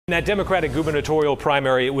In that Democratic gubernatorial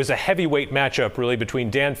primary, it was a heavyweight matchup, really, between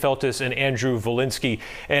Dan Feltes and Andru Volinsky.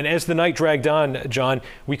 And as the night dragged on, John,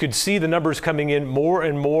 we could see the numbers coming in more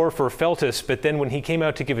and more for Feltes. But then when he came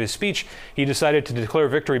out to give his speech, he decided to declare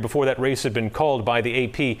victory before that race had been called by the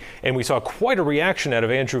AP. And we saw quite a reaction out of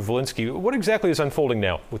Andru Volinsky. What exactly is unfolding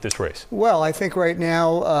now with this race? Well, I think right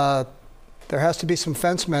now there has to be some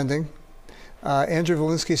fence mending. Andru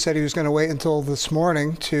Volinsky said he was going to wait until this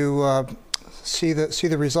morning to see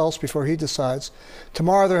the results before he decides.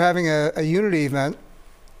 Tomorrow they're having a unity event,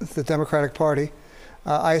 the Democratic Party.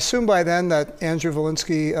 I assume by then that Andru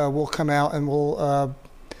Volinsky will come out and will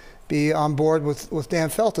be on board with Dan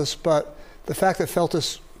Feltes, but the fact that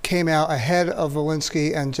Feltes came out ahead of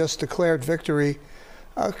Volinsky and just declared victory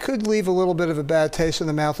could leave a little bit of a bad taste in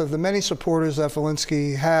the mouth of the many supporters that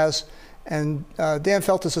Volinsky has, and Dan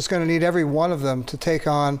Feltes is going to need every one of them to take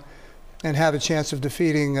on and have a chance of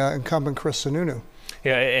defeating incumbent Feltes-Sununu.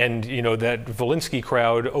 Yeah, and you know that Volinsky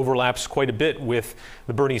crowd overlaps quite a bit with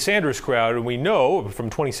the Bernie Sanders crowd, and we know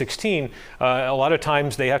from 2016 a lot of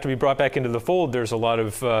times they have to be brought back into the fold. There's a lot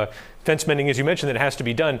of fence mending, as you mentioned, that has to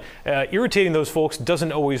be done. Irritating those folks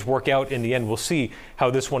doesn't always work out in the end. We'll see how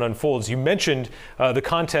this one unfolds. You mentioned the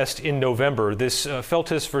contest in November, this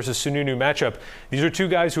Feltes versus Sununu matchup. These are two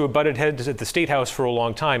guys who have butted heads at the State House for a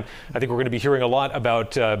long time. I think we're going to be hearing a lot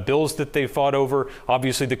about bills that they fought over,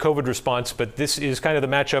 obviously the COVID response, but this is kind of the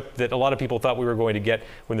matchup that a lot of people thought we were going to get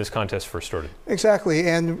when this contest first started. Exactly,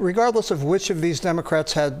 and regardless of which of these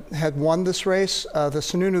Democrats had won this race, the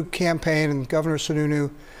Sununu campaign and Governor Sununu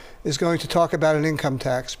is going to talk about an income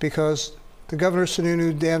tax, because the Governor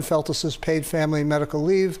Sununu, Dan Feltes' paid family medical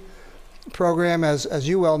leave program, as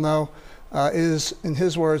you well know, is, in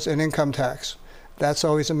his words, an income tax. That's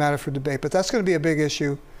always a matter for debate, but that's going to be a big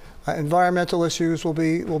issue. Environmental issues will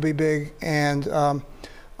be big, and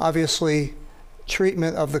obviously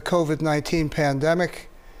treatment of the COVID-19 pandemic,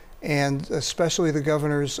 and especially the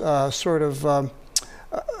governor's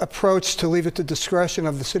approach to leave it to discretion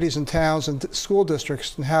of the cities and towns and school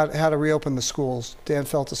districts and how to reopen the schools. Dan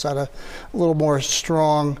Feltes had a little more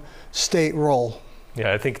strong state role.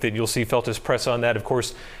 Yeah, I think that you'll see Feltes press on that. Of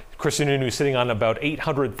course, Feltes-Sununu sitting on about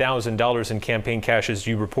 $800,000 in campaign cash, as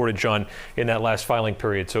you reported, John, in that last filing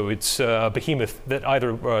period. So it's a behemoth that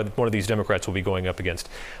either one of these Democrats will be going up against.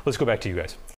 Let's go back to you guys.